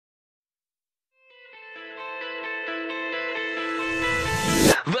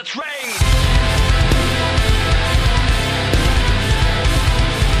Let's raid!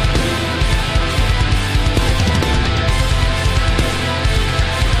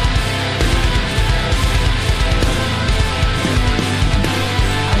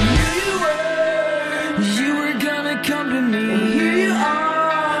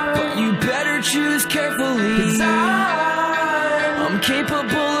 Choose carefully, 'cause I'm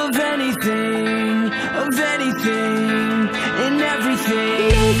capable of anything, and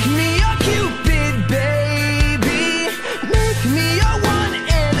everything. Make me your Cupid, baby. Make me your one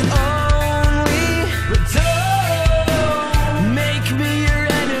and only. But don't make me your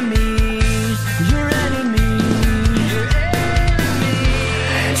enemy, your enemy, your enemy.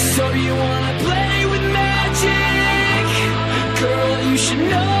 So you wanna play with magic? Girl, you should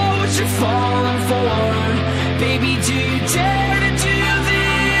know you're falling for. Baby, do you dare to do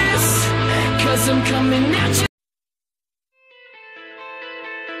this? 'Cause I'm coming at you.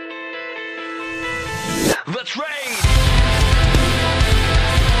 Let's raid!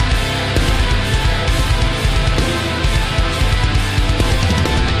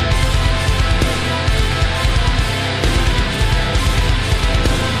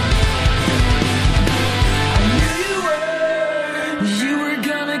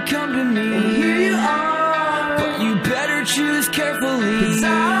 Choose carefully, 'cause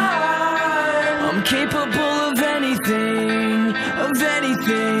I'm capable of anything,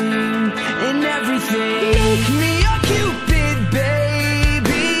 and everything. Make me your Cupid,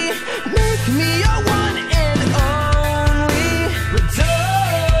 baby. Make me your one and only. But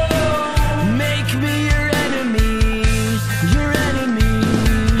don't make me your enemy, your enemy,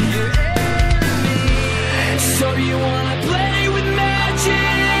 your enemy. So you wanna play with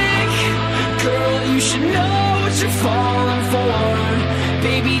magic? Girl, you should know you're falling for.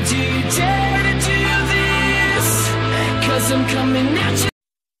 Baby, do you dare to do this? 'Cause I'm coming at you.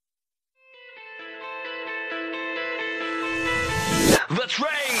 Let's raid!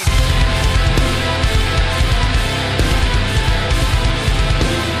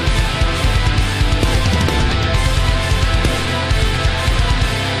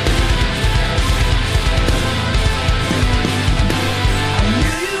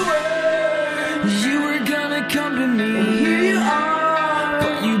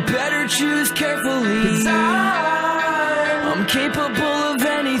 Choose carefully, 'cause I'm capable of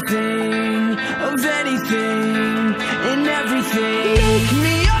anything, and everything. Make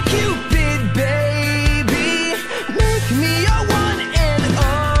me your Cupid, baby. Make me your one and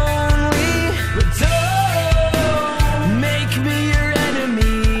only. But don't make me your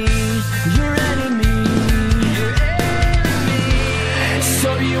enemy, your enemy, your enemy. So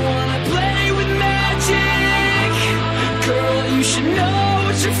you wanna play with magic? Girl, you should know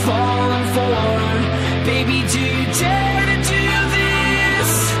you're falling for. Baby, do you dare to do this?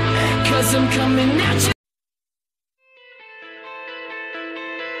 'Cause I'm coming at you.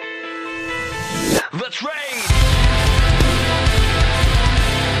 Let's raid!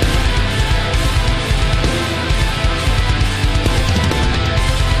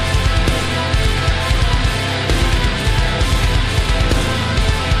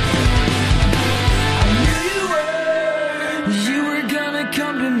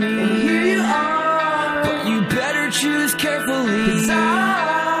 Choose carefully, 'cause